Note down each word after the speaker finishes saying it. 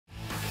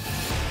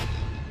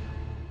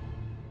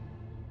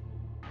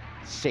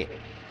set,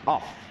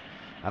 off.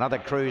 Another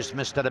cruise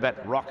missed it a bit,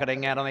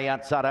 rocketing out on the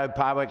outside.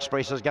 Power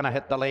Express is going to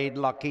hit the lead.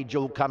 Lucky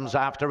Jewel comes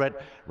after it,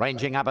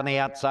 ranging up on the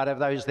outside of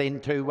those then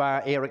to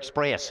Air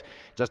Express.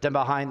 Just in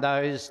behind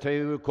those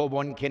two,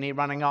 Corborn Kenny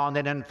running on,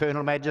 then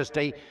Infernal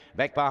Majesty.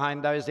 Back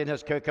behind those then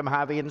is Kirkham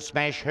Harvey and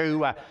Smash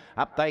Who.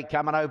 Up they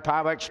come, and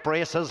Power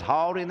Express is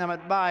holding them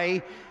at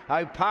bay.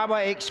 Power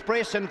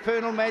Express,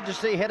 Infernal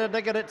Majesty had a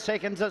dig at it,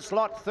 seconds at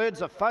slot,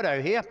 third's a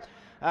photo here.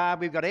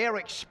 We've got Air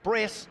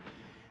Express.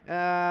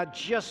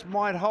 Just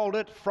might hold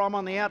it from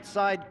on the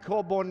outside,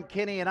 Corborn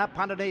Kenny, and up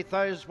underneath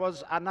those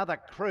was another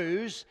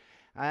cruise,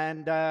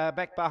 and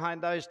back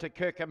behind those to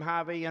Kirkham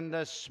Harvey and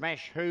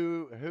Smash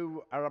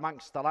who are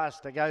amongst the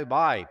last to go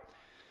by.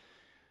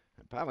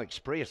 Power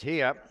Express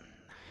here,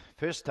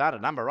 first start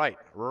at number 8,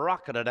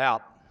 rocketed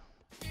out.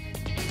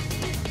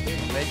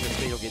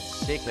 Majesty will get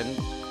second.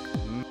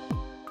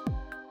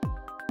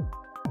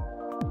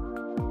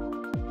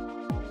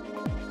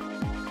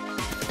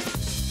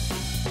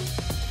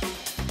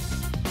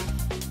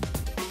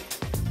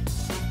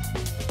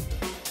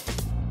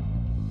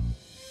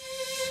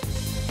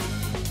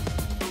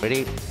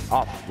 Ready,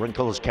 off.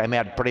 Wrinkles came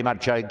out pretty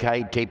much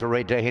okay.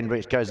 Tiparita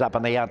Hendricks goes up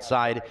on the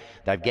outside.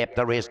 They've gapped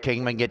the rest.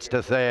 Kingman gets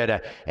to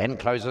third and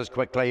closes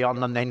quickly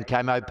on them. Then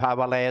came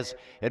Power Laz.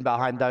 In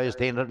behind those,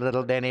 then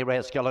little Danny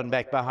Rascal, and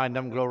back behind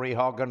them, Glory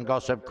Hog and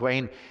Gossip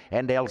Queen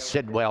and El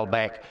Sidwell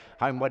back.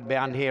 Homeward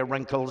bound here,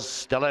 Wrinkles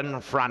still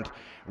in front.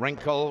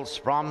 Wrinkles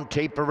from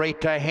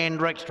Tiparita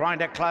Hendricks trying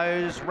to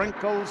close.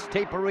 Wrinkles,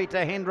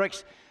 Tiparita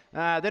Hendricks.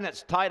 Then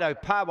it's tight.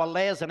 Power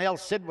Laz and El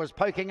Cid was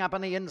poking up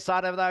on the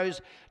inside of those.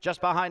 Just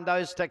behind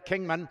those to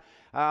Kingman.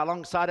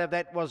 Alongside of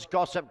that was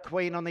Gossip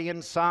Queen on the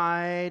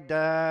inside.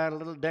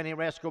 Little Danny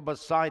Rascal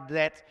beside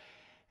that.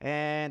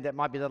 And that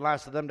might be the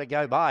last of them to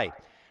go by.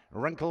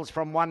 Wrinkles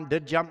from one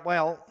did jump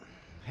well.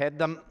 Had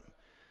them.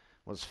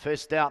 Was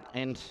first out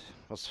and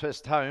was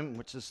first home,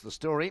 which is the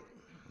story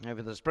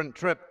over the sprint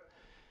trip.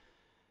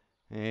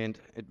 And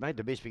it made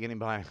the best beginning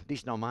by a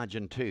decent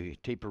margin too.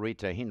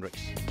 Tiparita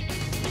Hendricks.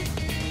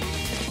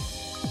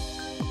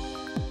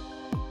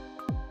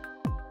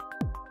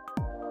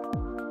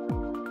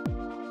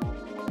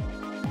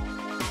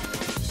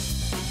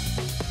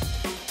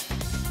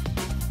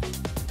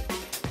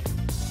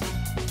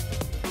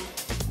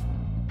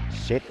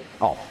 Set,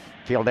 off,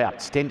 field out,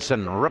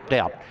 Stenson ripped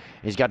out.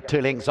 He's got 2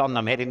 lengths on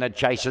them, heading the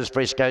Chasers.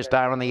 Fresco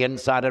Star on the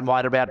inside and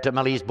wide about to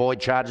Millie's Boy,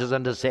 charges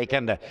into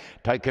second.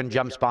 Token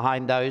jumps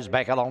behind those,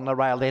 back along the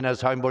rail then is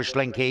Homebush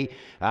Slinky.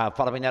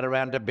 Following that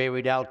around to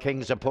Berrydale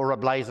King, Zapora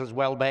Blaze as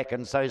well back,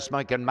 and so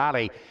Smoke and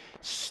Marley.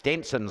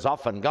 Stenson's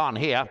off and gone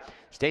here.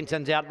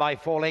 Stenson's out by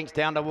 4 lengths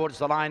down towards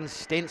the line.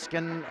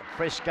 Stenskin,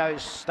 Fresco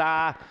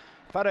Star.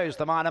 Photos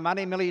the minor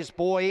money, Millie's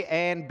Boy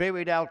and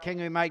Berrydale King,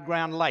 who made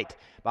ground late.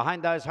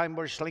 Behind those,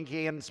 Homebush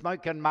Slinky and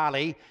Smoke and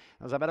Marley.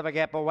 There's a bit of a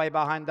gap away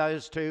behind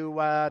those two,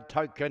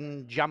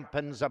 Token Jump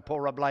and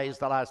Zapora Blaze,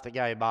 the last to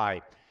go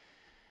by.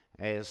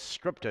 As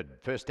scripted,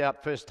 first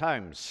out, first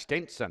home,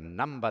 Stenson,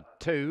 number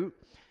 2.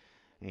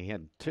 He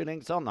had 2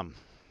 lengths on them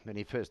when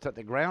he first hit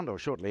the ground, or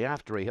shortly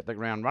after he hit the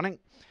ground running.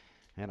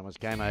 And it was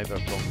game over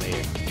from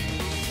there.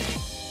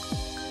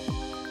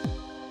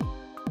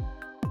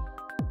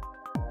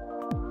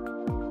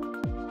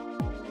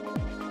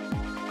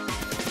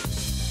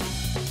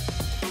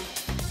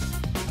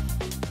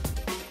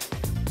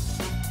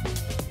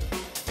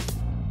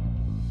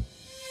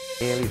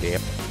 Early there,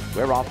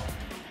 we're off.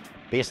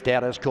 Best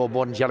out is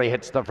Corborn Jelly,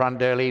 hits the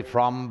front early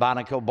from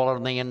Barnacle Bullet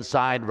on the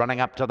inside, running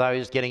up to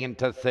those, getting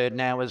into third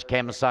now is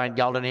Campside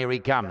Golden. Here he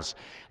comes.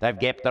 They've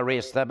gapped the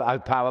rest.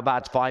 Power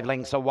Bart's 5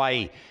 lengths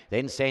away.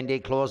 Then Sandy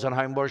Claus and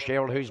Homebush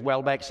Herald, who's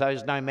well back,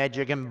 so's No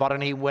Magic and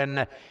Botany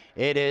win.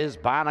 It is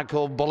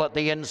Barnacle Bullet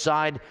the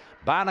inside.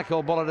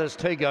 Barnacle Bullet is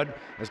too good.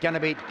 It's going to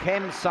beat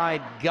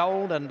Campside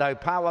Gold and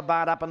Power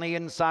Bart up on the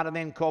inside, and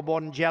then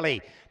Corborn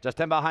Jelly. Just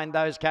in behind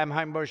those came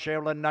Homebush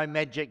Herald and No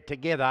Magic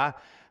together.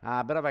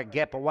 A bit of a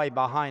gap away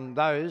behind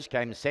those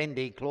came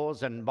Sandy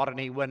Claus and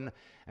Botany Win,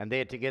 and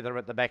they're together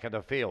at the back of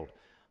the field.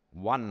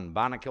 1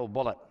 Barnacle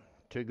Bullet,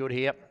 too good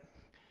here.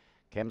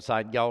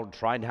 Campside Gold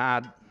tried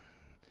hard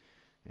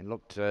and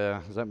looked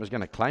as though it was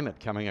going to claim it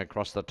coming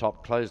across the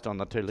top, closed on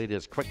the 2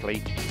 leaders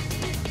quickly.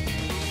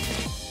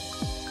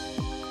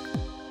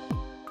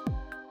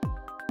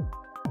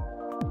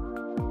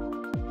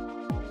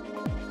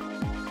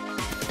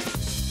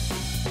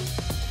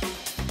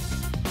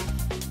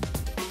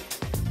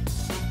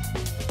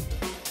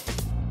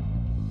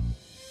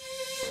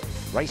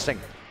 Racing,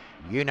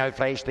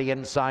 Flash the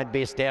inside,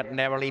 best out,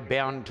 narrowly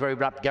bound to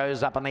erupt,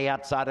 goes up on the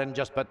outside, and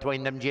just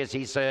between them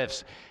Jesse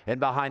Surfs. And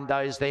behind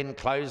those then,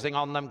 closing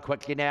on them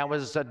quickly now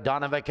is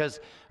Dynavicus.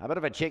 A bit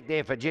of a check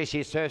there for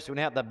Jesse Surfs, went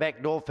out the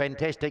back door.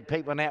 Fantastic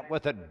Pete went out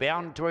with it.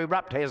 Bound to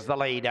Erupt has the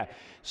lead.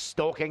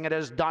 Stalking it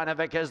is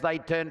Dynavicus, they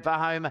turn for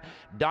home.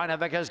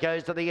 Dynavicus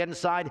goes to the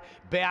inside.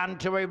 Bound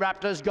to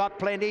Erupt has got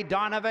plenty.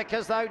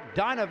 Dynavicus though,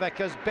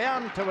 Dynavicus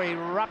bound to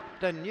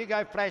Erupt, and You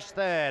Go Flash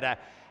third.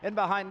 In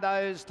behind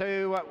those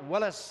two,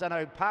 Willis and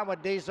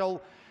Opawa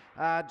Diesel.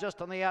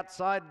 just on the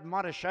outside,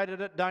 might have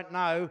shaded it, don't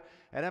know.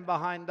 And in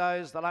behind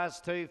those, the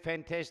last two,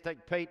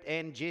 Fantastic Pete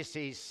and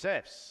Jesse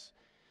Surfs.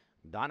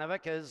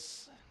 Dynavik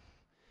has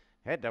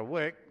had to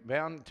work,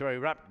 bound to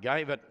erupt,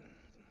 gave it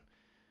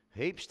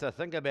heaps to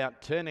think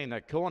about turning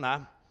the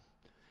corner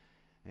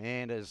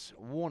and has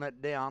worn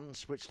it down,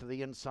 switched to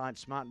the inside.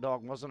 Smart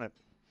dog, wasn't it?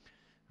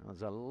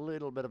 There's a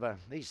little bit of a,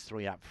 these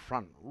three up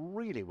front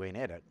really went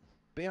at it.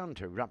 Bound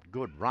to erupt,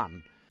 good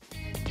run.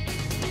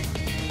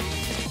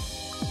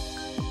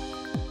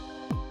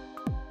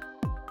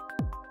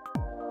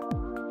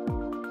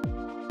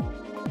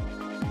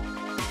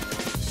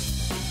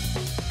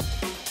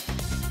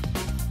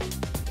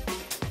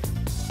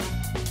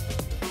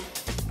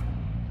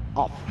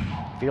 Off,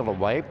 field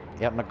away,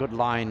 out in a good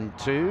line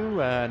too.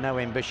 No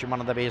Ambition, one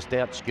of the best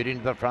out. Scooting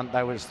to the front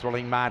though is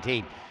Thrilling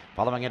Marty.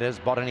 Following it is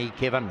Botany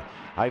Kevin.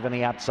 Over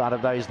the outside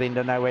of those then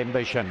to No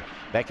Ambition.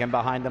 Back in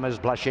behind them is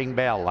Blushing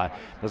Bell.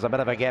 There's a bit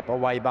of a gap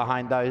away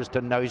behind those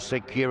to No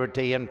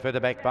Security, and further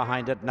back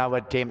behind it, No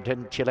Attempt,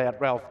 and Chill Out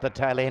Ralph, the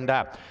tail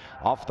ender.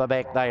 Off the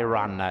back they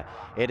run.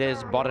 It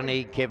is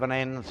Botany Kevin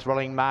and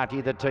Thrilling Marty,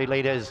 the two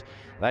leaders.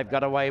 They've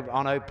got away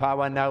on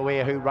Opawa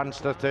Nowhere, who runs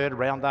to third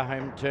round the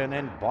home turn,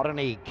 and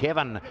Botany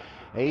Kevin,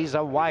 he's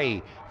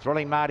away.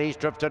 Thrilling Marty's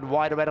drifted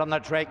wide out on the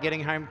track,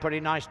 getting home pretty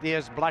nice.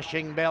 There's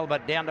Blushing Bell,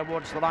 but down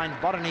towards the line,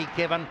 Botany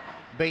Kevin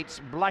beats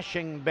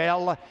Blushing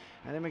Bell.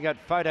 And then we got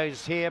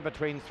photos here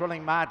between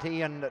Thrilling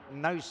Marty and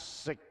No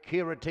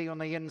Security on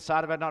the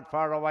inside of it. Not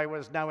far away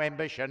was No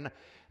Ambition.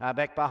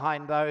 Back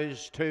behind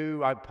those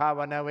two,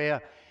 Opawa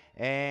Nowhere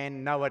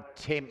and No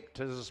Attempt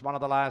is one of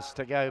the last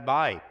to go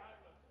by.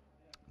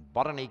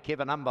 Botany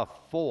Kevin, number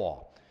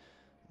 4.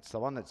 It's the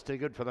one that's too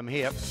good for them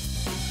here.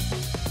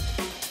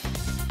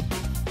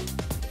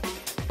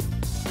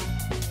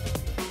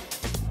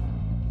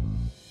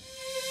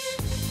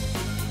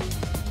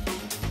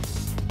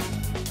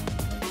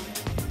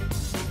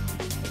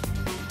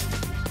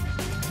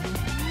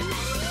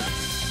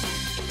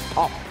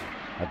 Off.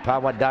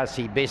 Opawa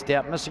Darcy best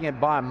out, missing it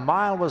by a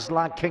mile was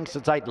La Kinks.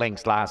 It's 8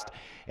 lengths last.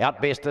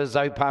 Out best is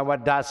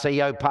Opawa Darcy.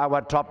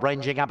 Opawa top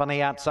ranging up on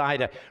the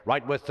outside.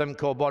 Right with them,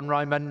 Corbon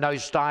Roman, No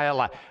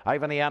Style.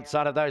 Over on the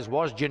outside of those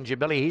was Ginger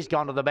Billy. He's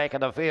gone to the back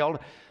of the field.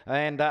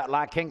 And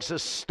La Kinks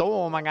is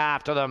storming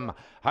after them.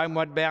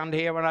 Homeward bound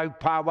here and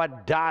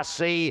Opawa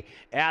Darcy.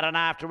 Out and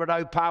after it,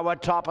 Opawa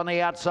top on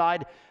the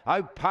outside.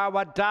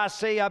 Opawa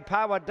Darcy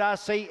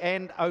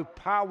and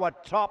Opawa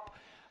top.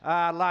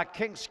 La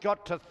Kinks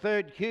got to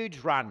third, huge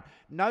run.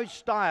 No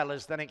Style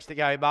is the next to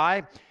go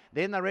by.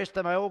 Then the rest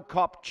of them all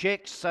cop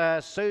checks.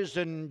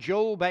 Susan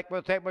Jewel, back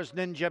with that was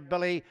Ninja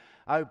Billy,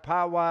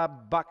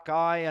 Opawa,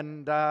 Buckeye,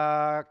 and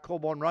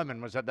Corbon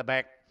Roman was at the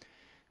back.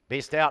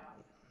 Best out,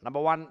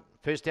 number 1,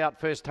 first out,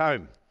 first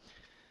home.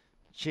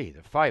 Gee,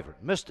 the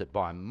favourite missed it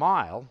by a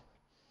mile.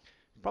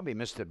 Probably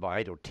missed it by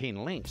 8 or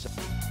 10 lengths.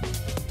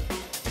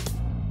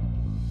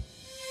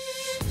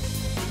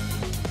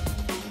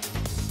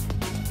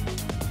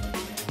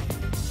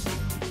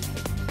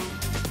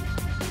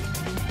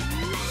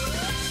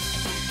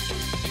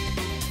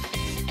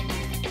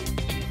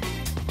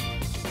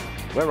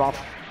 We're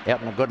off.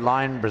 Out in a good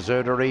line,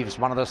 Brazurda Reeves,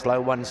 one of the slow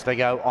ones to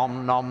go.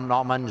 Om Nom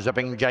Nom and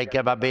Zipping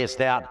Jacob are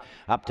best out.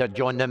 Up to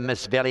join them,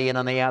 Miss Valley in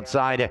on the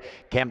outside.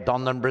 Camped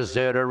on them,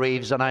 Brazurda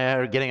Reeves, and they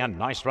are getting a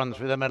nice run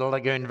through the middle.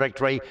 Lagoon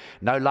Victory.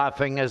 No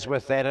Laughing is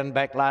with that, and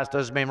back last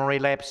is Memory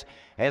Lapse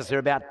as they're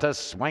about to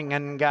swing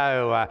and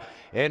go.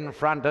 In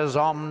front is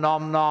Om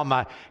Nom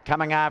Nom.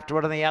 Coming after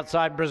it on the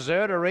outside,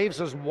 Brazurda Reeves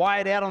is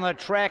wide out on the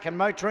track and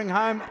motoring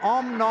home.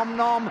 Om Nom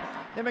Nom.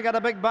 Then we've got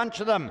a big bunch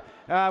of them.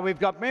 We've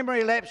got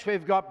Memory Lapse,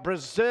 we've got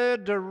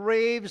Brazurda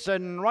Reeves,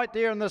 and right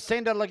there in the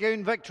centre,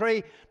 Lagoon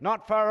Victory.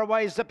 Not far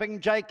away, Zipping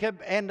Jacob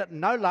and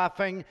No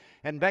Laughing.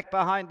 And back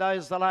behind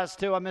those, the last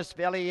two are Miss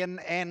Valley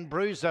and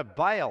Bruiser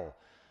Bale.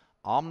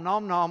 Om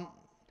Nom Nom.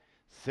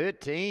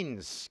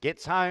 13s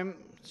gets home.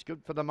 It's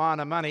good for the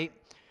minor money.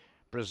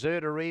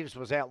 Brazurda Reeves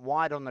was out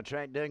wide on the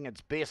track doing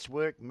its best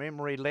work.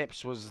 Memory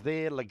Lapse was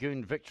there.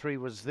 Lagoon Victory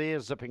was there.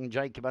 Zipping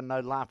Jacob and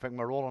No Laughing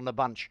were all in a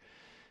bunch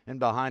in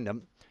behind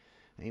him.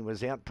 He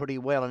was out pretty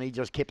well, and he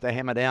just kept the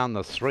hammer down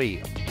the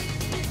 3.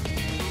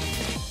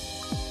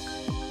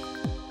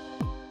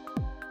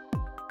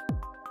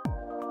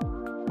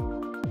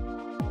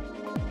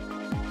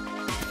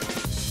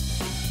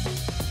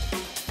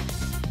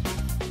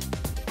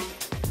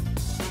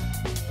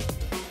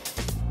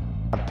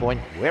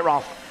 Point, we're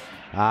off.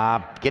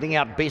 Getting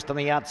out best on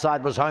the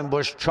outside was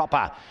Homebush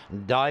Chopper.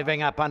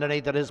 Diving up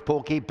underneath it is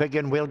Porky Pig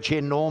and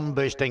Wheelchair Norm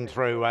bursting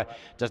through.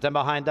 Just in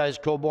behind those,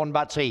 Corborn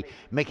Butsy.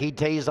 Mickey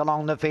T's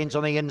along the fence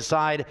on the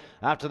inside.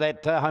 After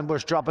that,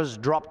 Homebush Chopper's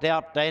dropped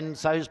out, and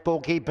so's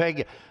Porky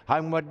Pig.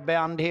 Homeward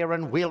bound here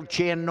and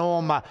Wheelchair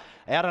Norm. Out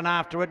and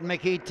after it,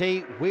 Mickey T.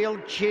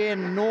 Wheelchair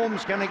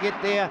Norm's going to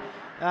get there.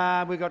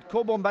 We've got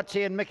Corbon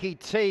Butsy and Mickey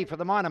T for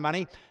the minor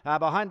money.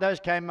 Behind those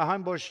came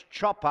Homebush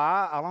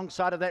Chopper.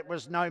 Alongside of that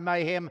was No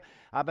Mayhem.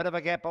 A bit of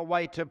a gap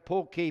away to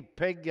Porky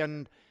Pig,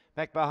 and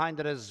back behind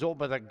it is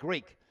Zorba the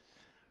Greek.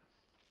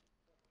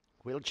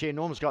 Wheelchair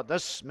Norm's got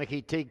this.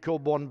 Mickey T.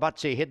 Colborne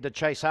Butsy head to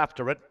chase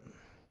after it.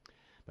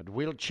 But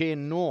Wheelchair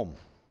Norm,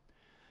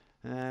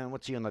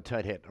 what's he on the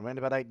tote hat? Around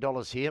about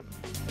 $8 here.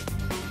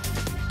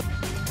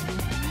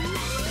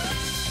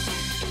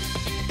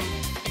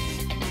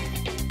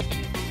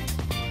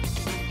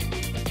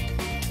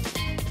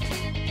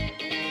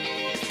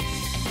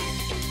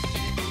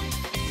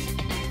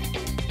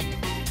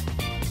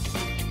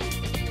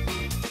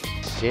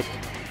 Set,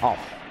 off,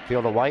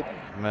 field away.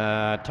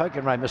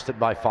 Token Ray missed it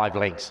by 5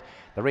 lengths.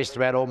 The rest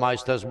are out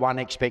almost as one.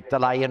 Expect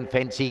Delay and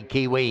Fancy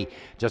Kiwi.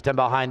 Just in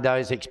behind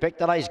those. Expect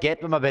Delay's get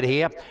them a bit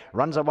here.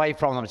 Runs away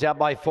from them. It's out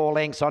by 4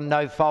 lengths on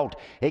No Fault.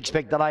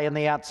 Expect Delay in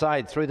the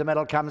outside. Through the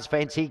middle comes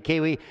Fancy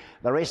Kiwi.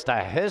 The rest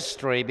are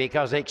history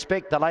because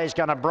Expect Delay is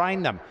going to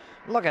brain them.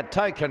 Look at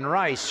Token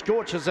Ray.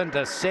 Scorches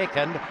into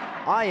second.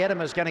 I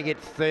Adam is going to get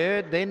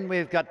third. Then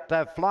we've got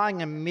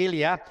Flying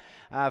Amelia.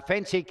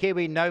 Fancy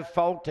Kiwi, No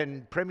Fault,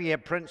 and Premier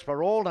Prince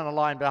were all in a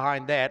line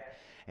behind that.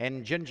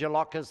 And Ginger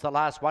Lock is the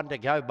last one to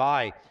go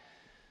by.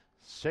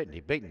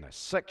 Certainly beaten the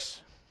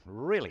 6.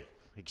 Really.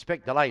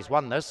 Expect Delay's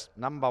won this.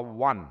 Number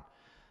 1.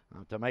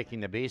 After making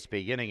the best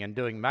beginning and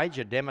doing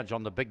major damage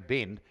on the big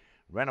bend.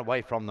 Ran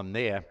away from them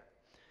there.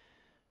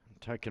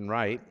 Token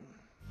Ray.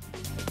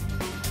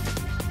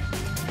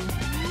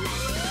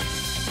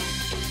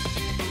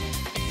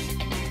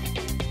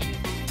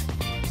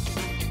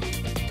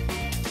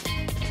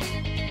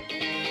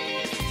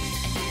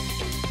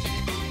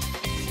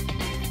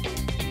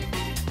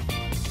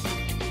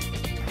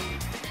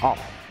 Off.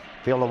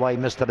 Feel away,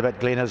 missed it a bit.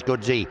 Glenna's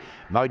Goodsy.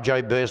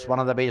 Mojo Burst, one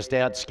of the best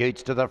out.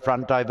 Scoots to the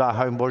front over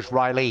Homebush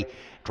Riley.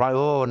 Try,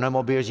 oh, No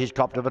More Beers. He's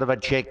copped a bit of a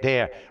check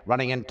there.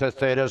 Running into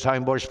third is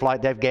Homebush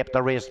Flight. They've gapped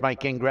the rest,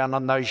 making ground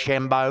on those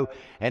Shambo.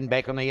 And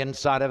back on the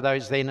inside of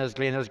those then is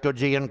Glenna's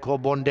Goodsy and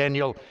Corborn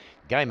Daniel.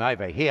 Game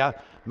over here.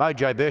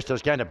 Mojo Burst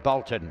is going to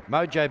bolt in.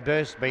 Mojo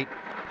Burst beat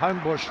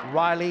Homebush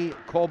Riley,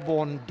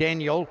 Corborn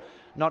Daniel.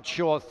 Not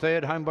sure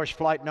third. Homebush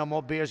Flight, No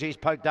More Beers. He's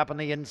poked up on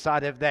the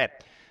inside of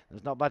that.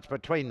 There's not much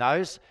between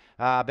those.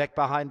 Back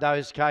behind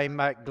those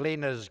came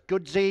Glenna's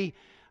Goodsy.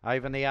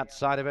 Over on the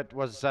outside of it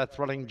was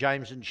Thrilling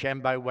James and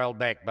Shambo well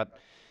back. But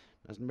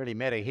doesn't really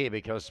matter here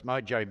because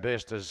Mojo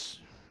Burst has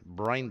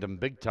brained them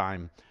big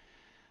time.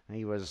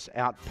 He was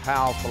out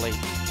powerfully.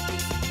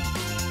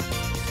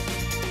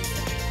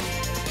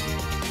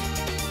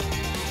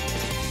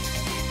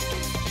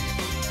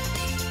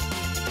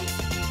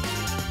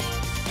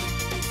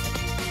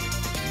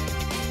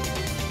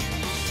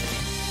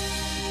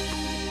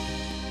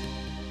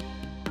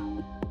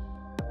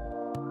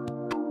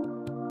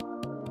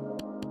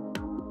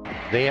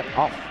 There,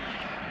 off.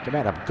 Come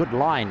out a good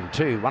line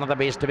too. One of the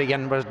best to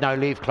begin was No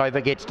Leaf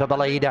Clover gets to the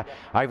lead.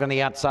 Over on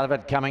the outside of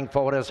it coming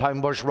forward is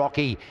Homebush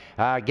Rocky.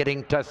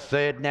 Getting to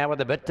third now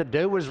with a bit to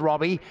do was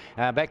Robbie.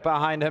 Back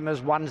behind him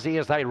is Onesie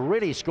as they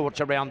really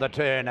scorch around the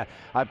turn.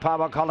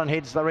 Power Colin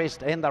heads the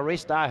rest and the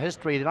rest are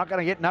history. They're not going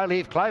to get No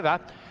Leaf Clover.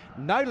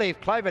 No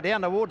Leaf Clover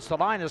down towards the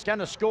line is going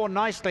to score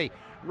nicely.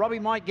 Robbie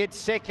might get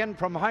second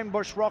from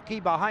Homebush Rocky.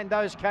 Behind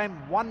those came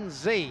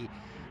Onesie.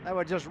 They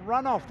were just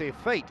run off their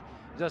feet.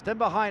 Just in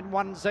behind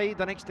Onesie,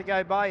 the next to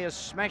go by is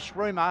Smash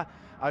Rumour.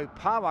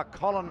 Opawa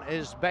Colin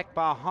is back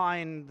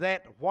behind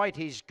that.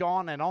 Whitey's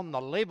gone and on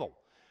the level.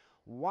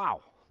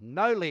 Wow.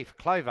 No Leaf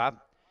Clover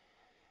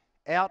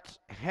out,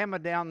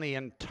 hammered down the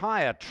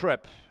entire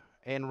trip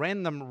and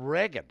ran them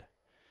ragged.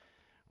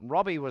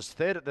 Robbie was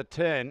third at the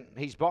turn.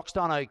 He's boxed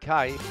on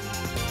okay.